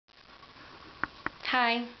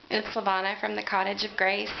Hi, it's Lavana from the Cottage of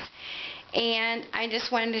Grace, and I just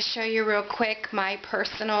wanted to show you real quick my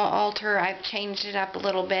personal altar. I've changed it up a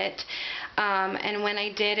little bit, and when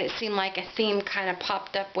I did, it seemed like a theme kind of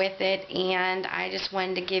popped up with it, and I just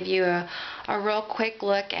wanted to give you a real quick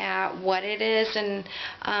look at what it is and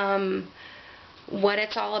what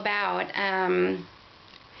it's all about.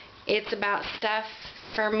 It's about stuff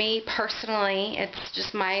for me personally. It's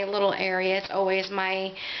just my little area. It's always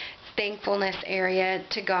my thankfulness area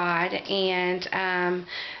to God, and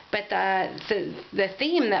but the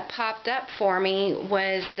theme that popped up for me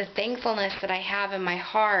was the thankfulness that I have in my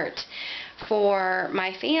heart for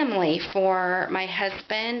my family, for my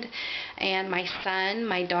husband and my son,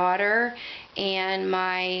 my daughter, and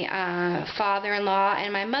my father-in-law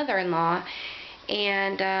and my mother-in-law.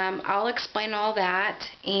 And I'll explain all that,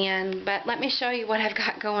 but let me show you what I've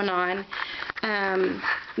got going on.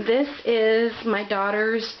 This is my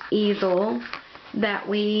daughter's easel that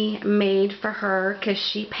we made for her because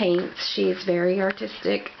she paints. She is very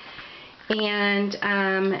artistic. And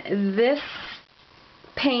this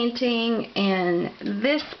painting and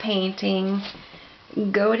this painting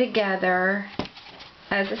go together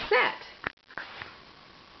as a set.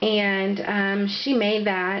 And she made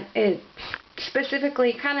that. It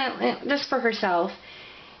specifically kind of just for herself,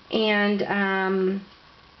 and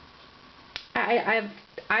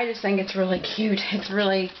I just think it's really cute. It's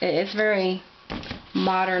very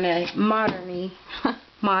modernish.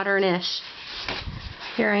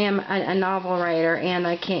 Here I am, a novel writer, and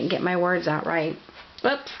I can't get my words out right.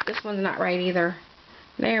 Oops, this one's not right either.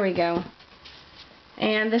 There we go.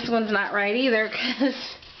 And this one's not right either because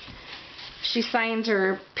she signs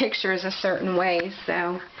her pictures a certain way.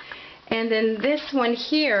 So. And then this one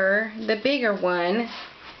here, the bigger one,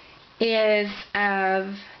 is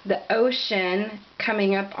of the ocean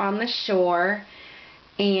coming up on the shore,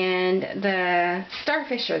 and the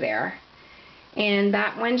starfish are there. And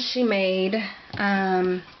that one she made,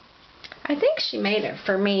 I think she made it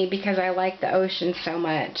for me because I like the ocean so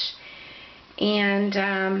much. And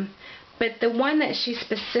but the one that she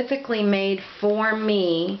specifically made for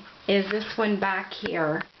me is this one back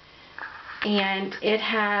here. And it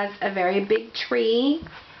has a very big tree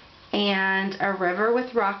and a river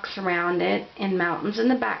with rocks around it and mountains in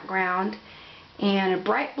the background and a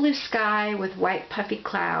bright blue sky with white puffy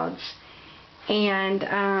clouds.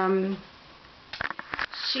 And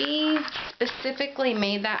she specifically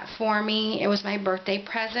made that for me. It was my birthday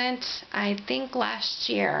present, I think last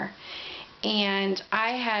year. And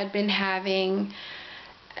I had been having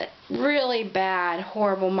really bad,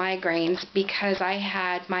 horrible migraines because I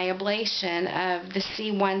had my ablation of the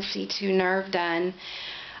C1, C2 nerve done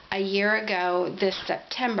a year ago this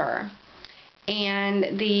September.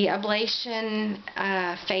 And the ablation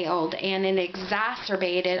failed, and it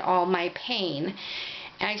exacerbated all my pain.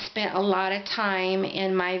 I spent a lot of time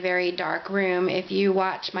in my very dark room. If you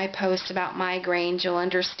watch my post about migraines, you'll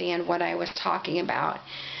understand what I was talking about.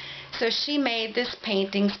 So she made this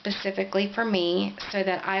painting specifically for me so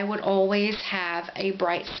that I would always have a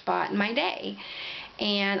bright spot in my day.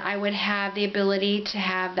 And I would have the ability to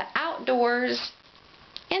have the outdoors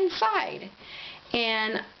inside.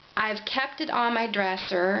 And I've kept it on my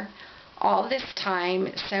dresser all this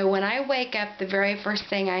time, so when I wake up, the very first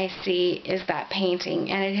thing I see is that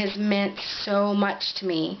painting. And it has meant so much to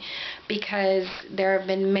me because there have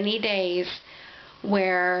been many days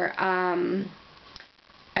where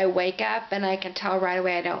I wake up and I can tell right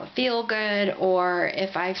away I don't feel good, or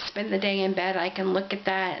if I've spent the day in bed, I can look at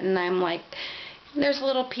that and I'm like, there's a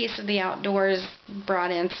little piece of the outdoors brought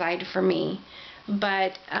inside for me.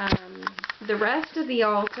 But the rest of the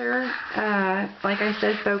altar, like I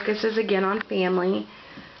said, focuses again on family.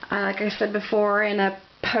 Like I said before in a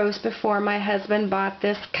post before, my husband bought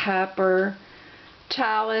this cup or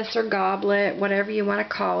chalice or goblet, whatever you want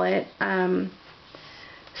to call it,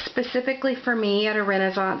 specifically for me at a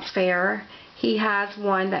Renaissance fair. He has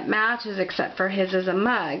one that matches, except for his is a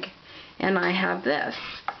mug, and I have this.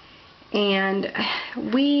 And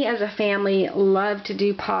we as a family love to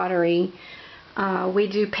do pottery. We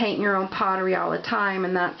do paint your own pottery all the time,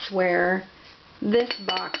 and that's where this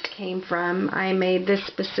box came from. I made this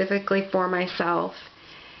specifically for myself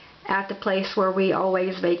at the place where we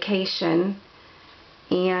always vacation,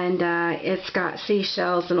 and it's got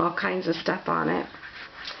seashells and all kinds of stuff on it.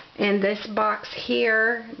 And this box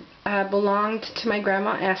here belonged to my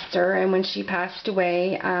grandma Esther, and when she passed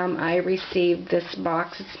away, I received this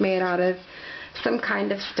box. It's made out of some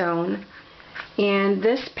kind of stone. And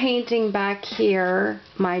this painting back here,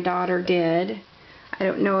 my daughter did. I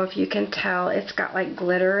don't know if you can tell. It's got like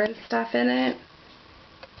glitter and stuff in it.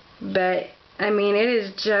 But I mean, it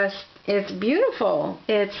is just It's beautiful.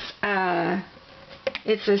 It's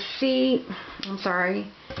a sea, I'm sorry,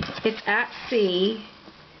 it's at sea,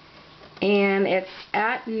 and it's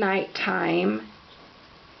at nighttime,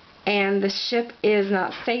 and the ship is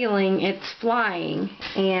not sailing, it's flying.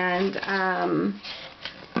 And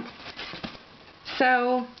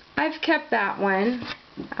so I've kept that one.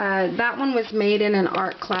 That one was made in an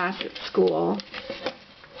art class at school.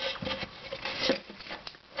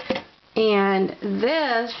 And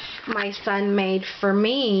this my son made for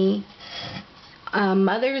me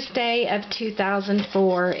Mother's Day of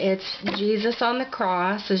 2004. It's Jesus on the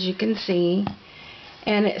cross, as you can see.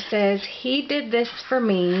 And it says, "He did this for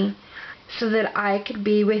me so that I could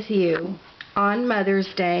be with you. On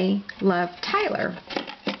Mother's Day, love, Tyler."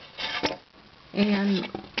 And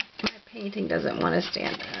my painting doesn't want to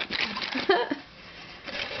stand up.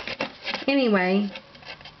 Anyway,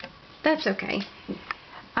 that's okay.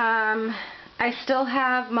 I still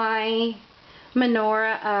have my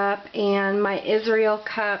menorah up and my Israel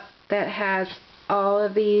cup that has all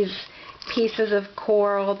of these pieces of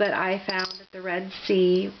coral that I found at the Red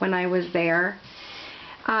Sea when I was there.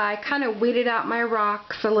 I kind of weeded out my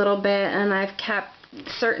rocks a little bit, and I've kept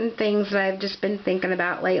certain things that I've just been thinking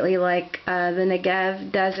about lately, like the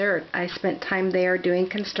Negev desert. I spent time there doing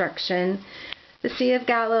construction. The Sea of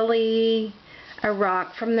Galilee, a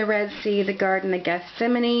rock from the Red Sea, the Garden of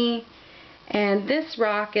Gethsemane, and this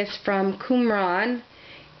rock is from Qumran,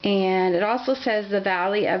 and it also says the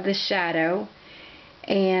Valley of the Shadow,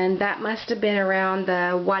 and that must have been around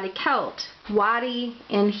the Wadi Kelt. Wadi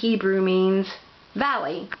in Hebrew means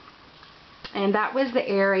valley, and that was the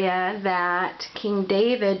area that King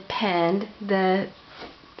David penned the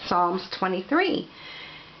Psalms 23,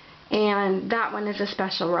 and that one is a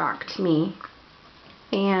special rock to me.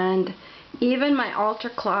 And even my altar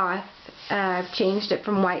cloth, I've changed it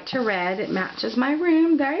from white to red. It matches my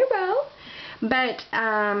room very well. But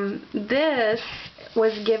this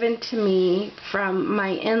was given to me from my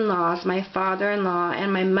in-laws, my father-in-law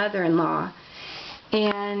and my mother-in-law.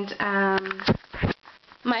 And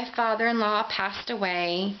my father-in-law passed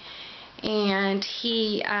away, and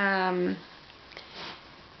he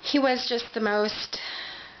was just the most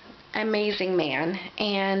amazing man,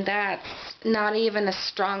 and that's not even a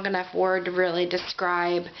strong enough word to really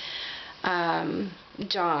describe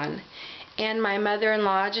John. And my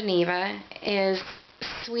mother-in-law, Geneva, is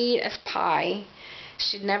sweet as pie.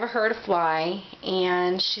 She'd never hurt a fly,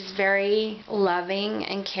 and she's very loving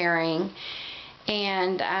and caring.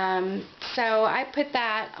 And so I put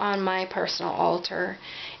that on my personal altar.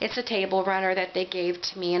 It's a table runner that they gave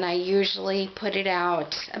to me, and I usually put it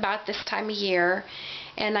out about this time of year,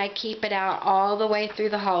 and I keep it out all the way through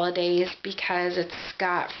the holidays because it's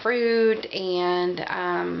got fruit and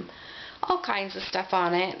all kinds of stuff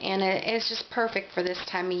on it, and it's just perfect for this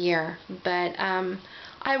time of year. But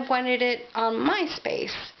I wanted it on my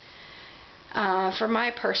space for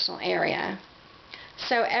my personal area.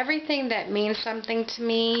 So everything that means something to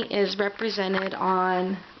me is represented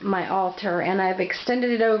on my altar, and I've extended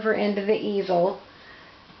it over into the easel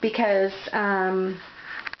because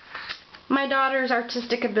my daughter's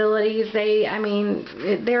artistic abilities,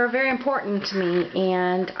 they're very important to me,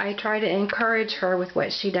 and I try to encourage her with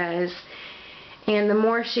what she does. And the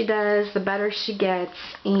more she does, the better she gets,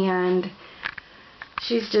 and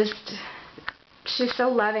she's so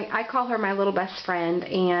loving. I call her my little best friend,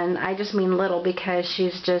 and I just mean little because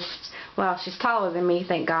she's taller than me,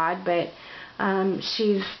 thank God, but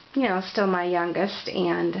she's, still my youngest.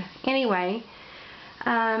 And anyway,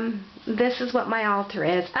 this is what my altar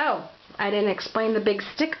is. Oh, I didn't explain the big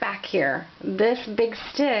stick back here. This big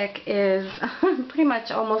stick is pretty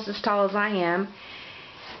much almost as tall as I am,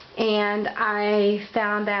 and I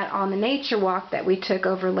found that on the nature walk that we took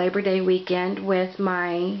over Labor Day weekend with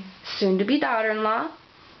my soon-to-be daughter-in-law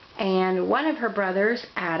and one of her brothers,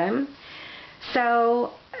 Adam.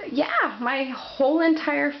 So, yeah, my whole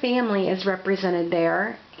entire family is represented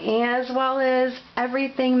there, as well as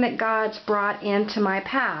everything that God's brought into my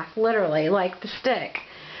path, literally, like the stick,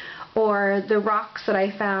 or the rocks that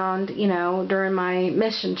I found, during my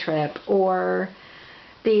mission trip, or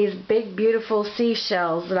these big beautiful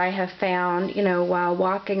seashells that I have found, while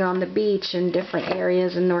walking on the beach in different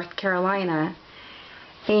areas in North Carolina.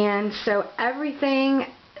 And so everything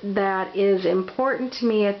that is important to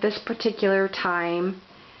me at this particular time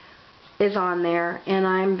is on there, and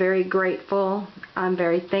I'm very grateful, I'm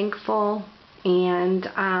very thankful, and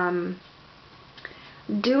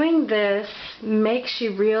doing this makes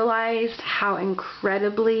you realize how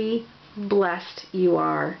incredibly blessed you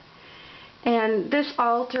are. And this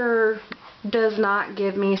altar does not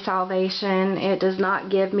give me salvation. It does not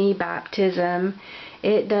give me baptism.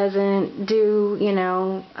 It doesn't do, you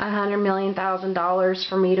know, $100 million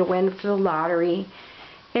for me to win for the lottery.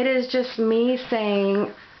 It is just me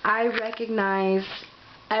saying I recognize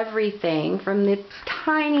everything from the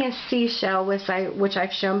tiniest seashell, which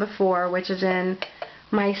I've shown before, which is in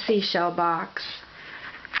my seashell box,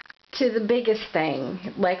 to the biggest thing,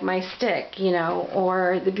 like my stick, you know,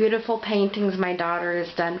 or the beautiful paintings my daughter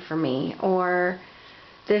has done for me, or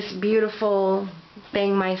this beautiful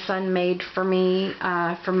thing my son made for me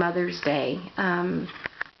for Mother's Day,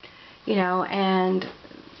 you know, and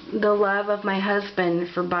the love of my husband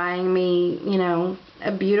for buying me, you know,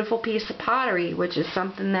 a beautiful piece of pottery, which is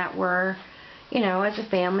something that we're, you know, as a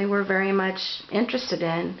family, we're very much interested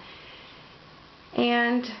in.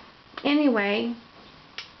 And anyway,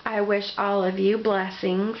 I wish all of you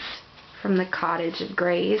blessings from the Cottage of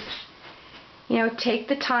Grace. You know, take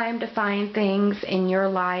the time to find things in your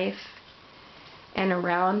life and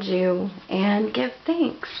around you and give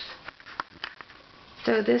thanks.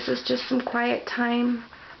 So this is just some quiet time,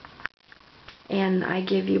 and I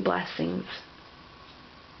give you blessings.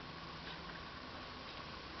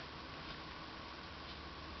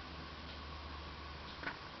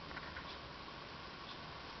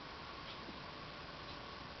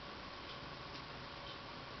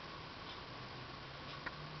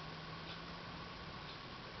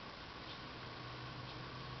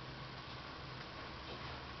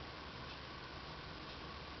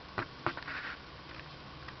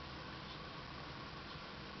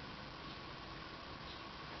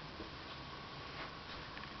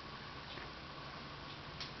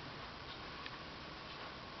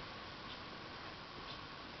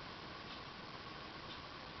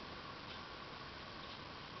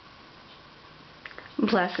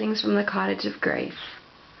 Blessings from the Cottage of Grace.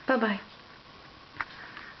 Bye-bye.